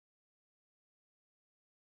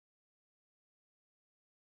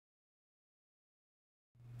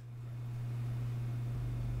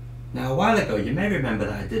Now a while ago you may remember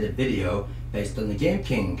that I did a video based on the Game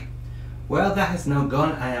King. Well, that has now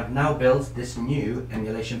gone. I have now built this new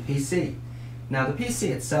emulation PC. Now the PC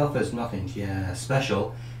itself is nothing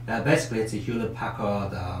special. Basically it's a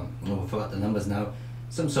Hewlett-Packard, I forgot the numbers now,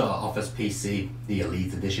 some sort of office PC, the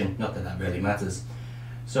Elite Edition, not that that really matters.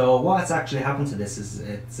 So what's actually happened to this is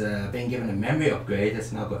it's been given a memory upgrade.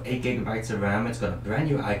 It's now got 8 GB of RAM, it's got a brand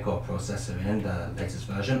new iCore processor in the latest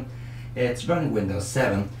version. It's running Windows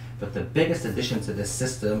 7, but the biggest addition to this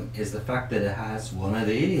system is the fact that it has one of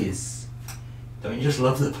these. Don't you just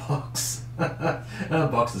love the box? The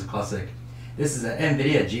box is classic. This is an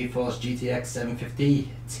NVIDIA GeForce GTX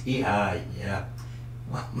 750 Ti, yeah.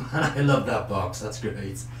 Well, man, I love that box, that's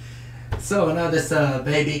great. So now this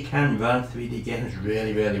baby can run 3D games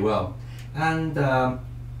really well. And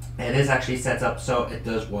it is actually set up so it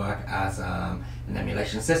does work as an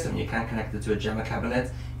emulation system. You can connect it to a Jamma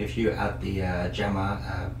cabinet if you add the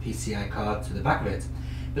Jamma PCI card to the back of it.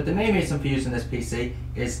 But the main reason for using this PC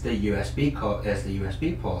is the USB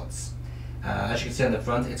ports. As you can see on the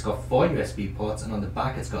front, it's got 4 USB ports, and on the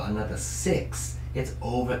back it's got another 6. It's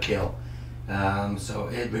overkill. So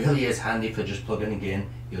it really is handy for just plugging in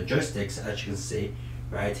your joysticks. As you can see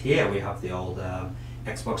right here, we have the old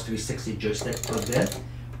Xbox 360 joystick plugged in.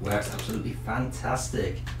 Works absolutely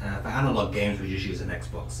fantastic. For analog games we just use an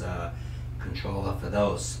Xbox controller for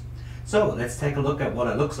those. So let's take a look at what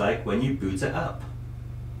it looks like when you boot it up.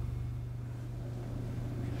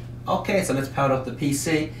 Okay, so let's power up the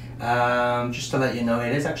PC. Just to let you know,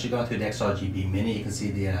 it is actually going through the XRGB Mini. You can see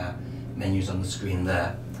the menus on the screen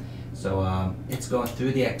there. So it's going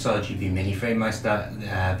through the XRGB Mini FrameMeister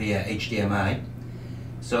via HDMI.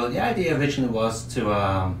 So the idea originally was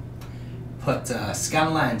to put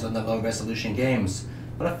scan lines on the low resolution games,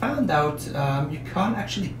 but I found out you can't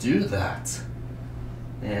actually do that.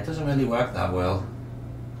 Yeah, it doesn't really work that well.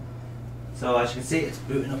 So as you can see, it's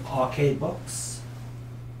booting up Arcade Box.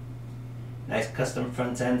 Nice custom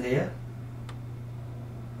front end here.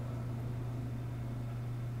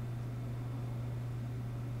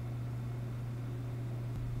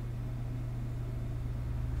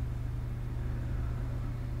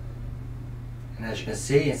 And as you can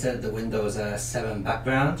see, instead of the Windows 7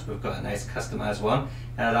 background, we've got a nice customized one.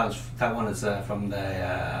 That one is from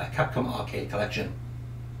the Capcom Arcade Collection.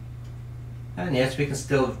 And yes, we can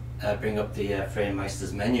still bring up the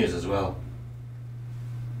FrameMeister's menus as well.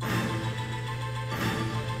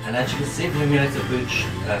 And as you can see, the emulator boots,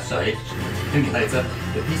 the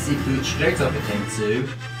PC boots straight up into,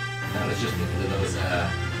 now let's just get rid of those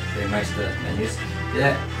FrameMeister menus.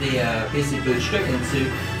 The PC boots straight into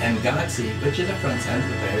Galaxy, which is a front end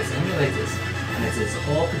for various emulators, and it is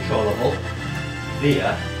all controllable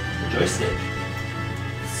via the joystick.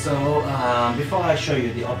 So before I show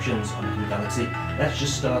you the options on Galaxy, let's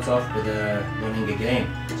just start off with running a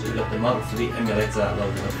game. So we've got the Model 3 emulator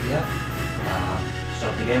loaded up here.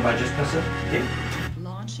 Start the game by just pressing OK.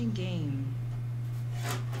 Launching game.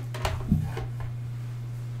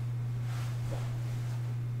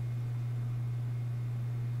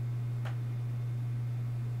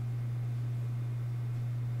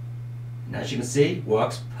 And as you can see,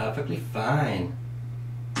 works perfectly fine.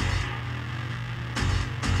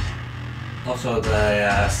 Also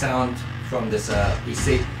the sound from this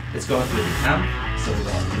PC is going through the cam, so we've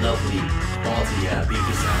got a lovely quality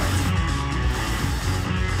beefy sound.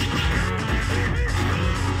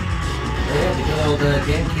 Yeah, the good old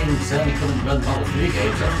Game King certainly couldn't run Model 3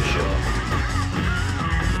 games, that's for sure.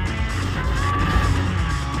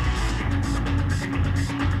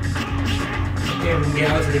 Okay, we can get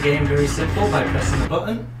out of the game very simple by pressing the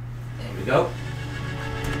button. There we go.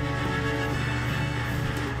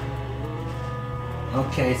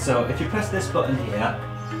 Okay, so if you press this button here,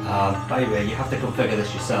 by the way, you have to configure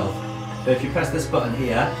this yourself. But if you press this button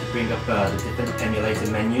here to bring up the different emulator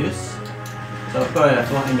menus. So I've got a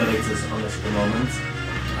lot of emulators on this at the moment.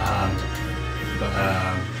 We've got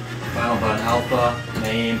Final Burn Alpha,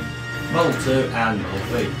 MAME, Model 2 and Model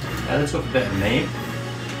 3. Let's go for a bit of MAME.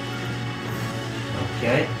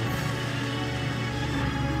 Okay.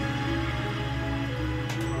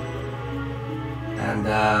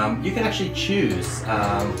 And you can actually choose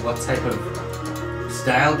what type of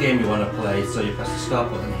style game you want to play. So you press the start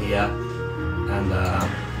button here and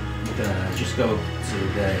you can just go to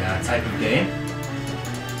the type of game.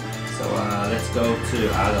 So let's go to,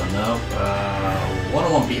 I don't know,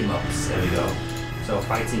 101 beat 'em ups, there we go. So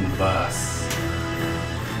Fighting Bus.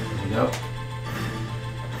 There we go.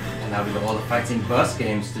 And now we've got all the Fighting Bus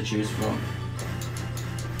games to choose from.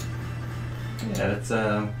 Yeah, let's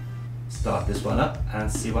start this one up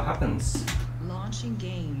and see what happens. Launching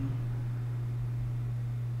game.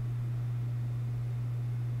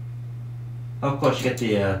 Of course, you get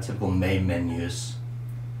the typical main menus.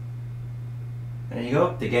 There you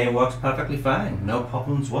go, the game works perfectly fine, no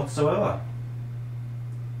problems whatsoever.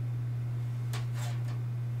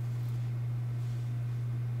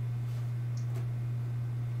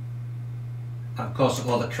 Of course,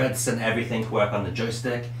 all the credits and everything work on the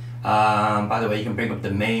joystick. By the way, you can bring up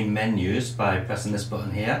the main menus by pressing this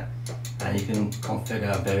button here, and you can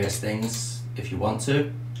configure various things if you want to.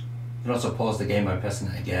 You can also pause the game by pressing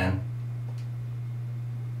it again.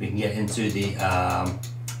 We can get into the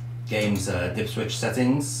game's dip switch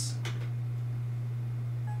settings,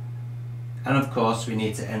 and of course we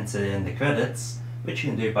need to enter in the credits, which you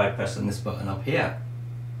can do by pressing this button up here.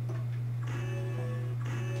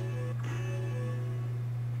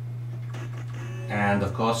 And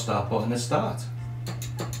of course, start button is start.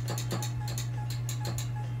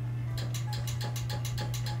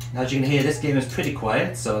 Now, as you can hear, this game is pretty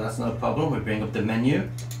quiet, so that's no problem. We bring up the menu,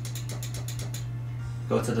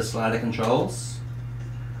 go to the slider controls.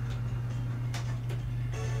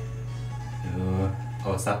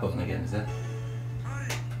 Oh, it's that button again, is it?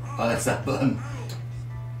 Oh, that's that button.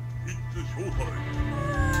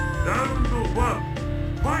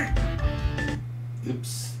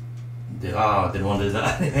 Oops. Oh, didn't want to do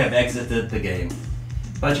that. I've exited the game.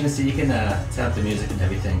 But as you can see, you can turn up the music and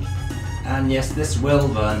everything. And yes, this will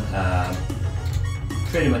run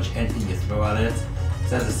pretty much anything you throw at it.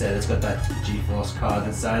 So as I said, it's got that GeForce card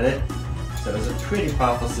inside it. So it's a pretty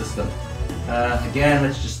powerful system. Again,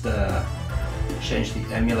 let's just change the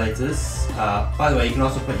emulators. By the way, you can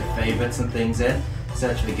also put your favorites and things in.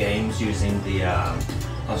 Search for games using the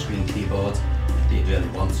on-screen keyboard. If you really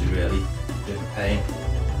want to, really. Bit of a pain.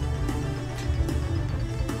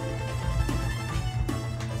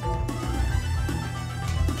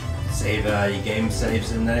 Save your game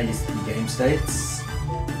saves in there, your game states.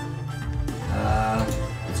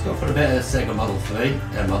 Let's go for a bit of Sega Model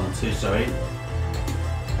 2, sorry.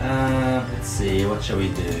 Let's see, what shall we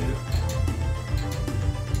do?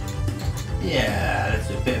 Yeah, let's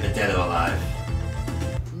do a bit of a Dead or Alive.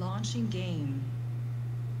 Launching game.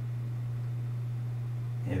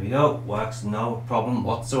 Here we go, works no problem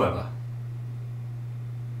whatsoever.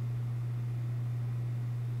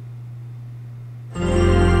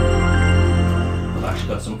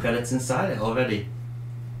 Got some credits inside it already.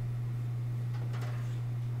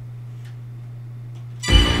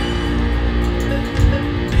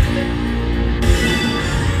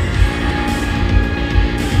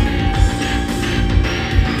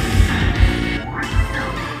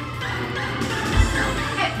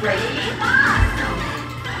 Get ready,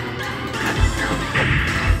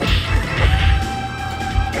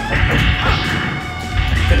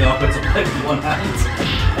 Pretty awkward to play with one hand.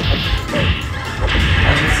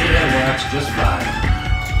 As you can see, that works just fine.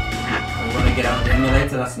 We want to get out the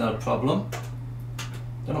emulator, that's not a problem.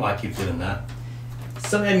 Don't know why I keep doing that.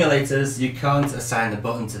 Some emulators, you can't assign the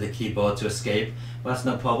button to the keyboard to escape, but that's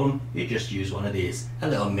no problem. You just use one of these, a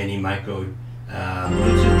little mini micro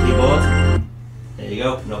Bluetooth keyboard. There you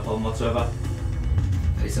go, no problem whatsoever.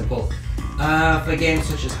 Very simple. For games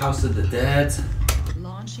such as House of the Dead,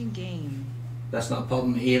 Launching game. that's not a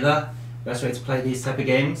problem either. Best way to play these type of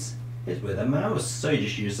games is with a mouse. So you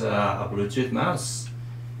just use a Bluetooth mouse,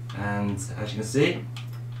 and as you can see, you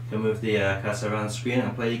can move the cursor around the screen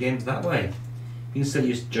and play your games that way. You can still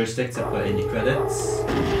use joystick to put in your credits.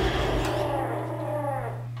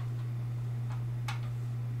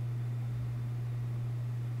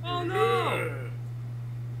 Oh no!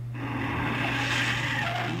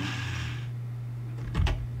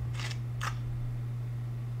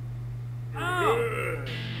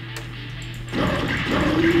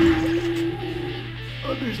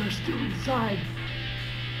 Others are still inside.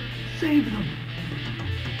 Save them.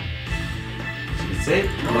 As you can see, it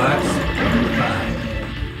works fine.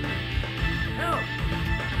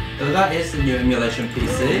 So that is the new Emulation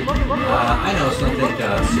PC. I know it's nothing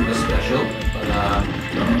super special, but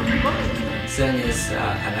certainly is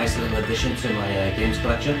a nice little addition to my games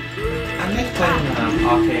collection. And makes playing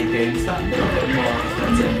arcade games that little bit more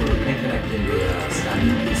effective in connecting the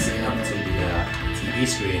standard PC up to the TV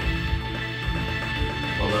screen.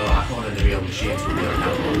 Although I thought the real machines would be a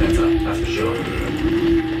hell of a lot better, that's for sure.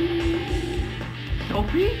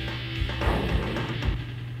 Help me?